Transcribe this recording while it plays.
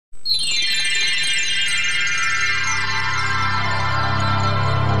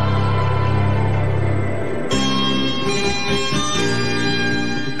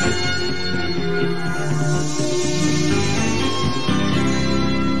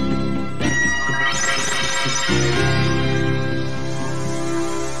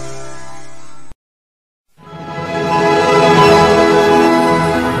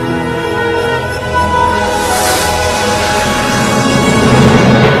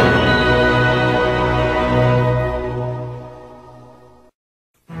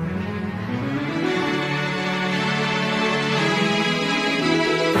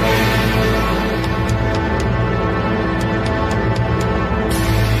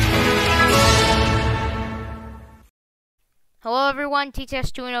Hello everyone,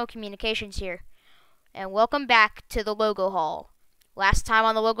 TTS2.0 Communications here, and welcome back to the Logo Haul. Last time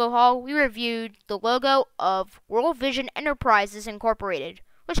on the Logo Haul, we reviewed the logo of World Vision Enterprises Incorporated,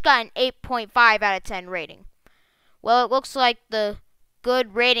 which got an 8.5 out of 10 rating. Well, it looks like the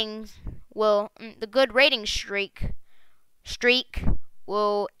good rating streak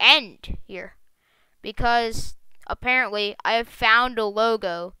will end here, because apparently I have found a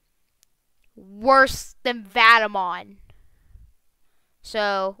logo worse than Vatamon.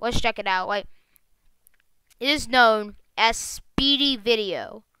 So let's check it out. It is known as Speedy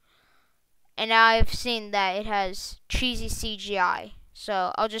Video, and I've seen that it has cheesy CGI.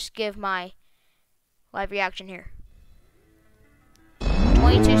 So I'll just give my live reaction here.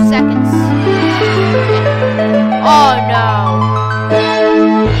 22 seconds. Oh no!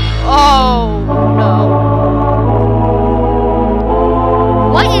 Oh no!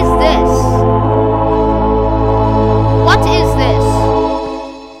 What is this? What is this?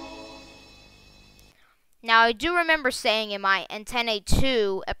 Now, I do remember saying in my Antennae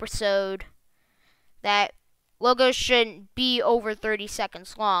 2 episode that logos shouldn't be over 30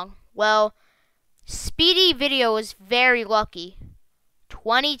 seconds long. Well, Speedy Video is very lucky.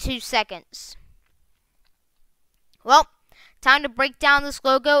 22 seconds. Well, time to break down this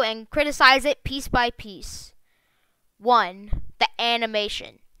logo and criticize it piece by piece. 1. The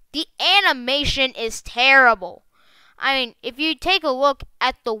animation. The animation is terrible. I mean, if you take a look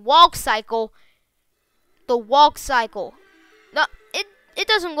at the walk cycle, no, it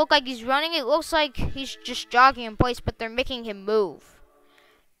doesn't look like he's running. It looks like he's just jogging in place, but they're making him move.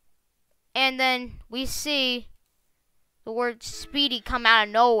 And then we see the word Speedy come out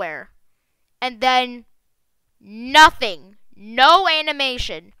of nowhere, and then nothing, no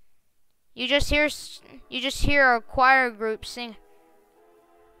animation. You just hear a choir group sing.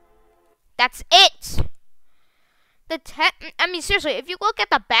 That's it. I mean, seriously, if you look at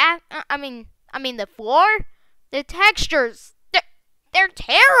the back, I mean the floor, the textures, they're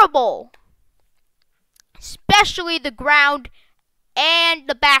terrible. Especially the ground and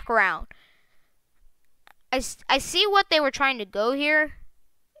the background. I see what they were trying to go here.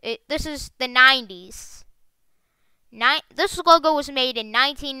 This is the 90s. This logo was made in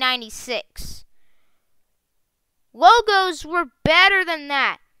 1996. Logos were better than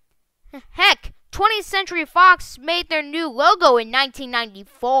that. Heck, 20th Century Fox made their new logo in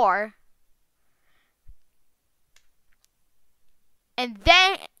 1994.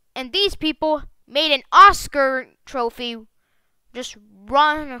 And these people made an Oscar trophy just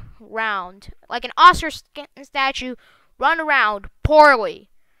run around. Like an Oscar statue run around poorly.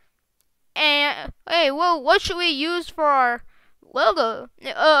 And, hey, well, what should we use for our logo?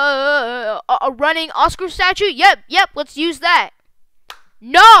 A running Oscar statue? Yep, let's use that.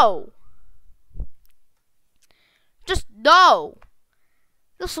 No! Just no.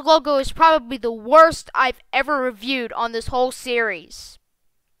 This logo is probably the worst I've ever reviewed on this whole series.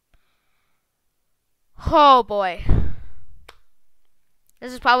 Oh boy.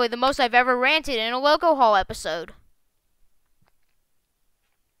 This is probably the most I've ever ranted in a Logo Haul episode.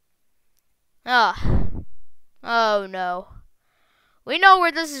 Oh no. We know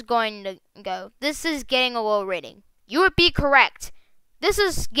where this is going to go. This is getting a low rating. You would be correct. This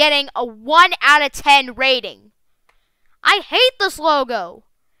is getting a 1 out of 10 rating. I hate this logo.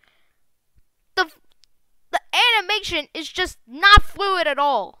 The animation is just not fluid at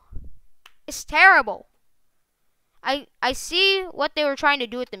all. It's terrible. I see what they were trying to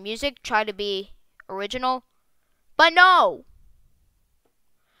do with the music, try to be original, but no.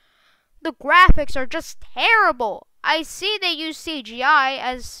 The graphics are just terrible. I see they use CGI,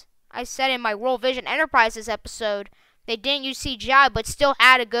 as I said in my World Vision Enterprises episode. They didn't use CGI, but still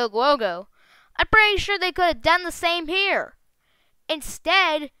had a good logo. I'm pretty sure they could have done the same here.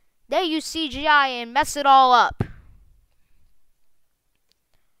 Instead, they use CGI and mess it all up.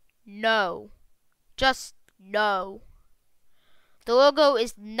 No. Just no. The logo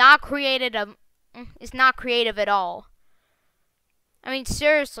is not creative at all. I mean,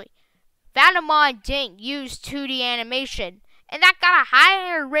 seriously. Vatamon didn't use 2D animation, and that got a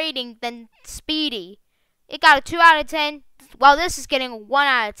higher rating than Speedy. It got a 2 out of 10, while this is getting a 1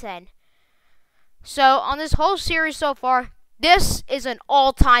 out of 10. So, on this whole series so far, this is an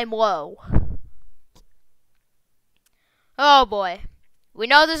all-time low. Oh boy. We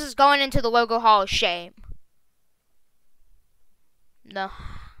know this is going into the Logo Hall of Shame. No.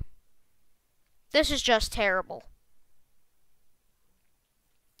 This is just terrible.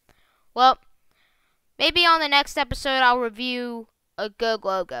 Well, maybe on the next episode I'll review a good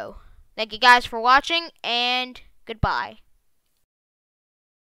logo. Thank you guys for watching, and goodbye.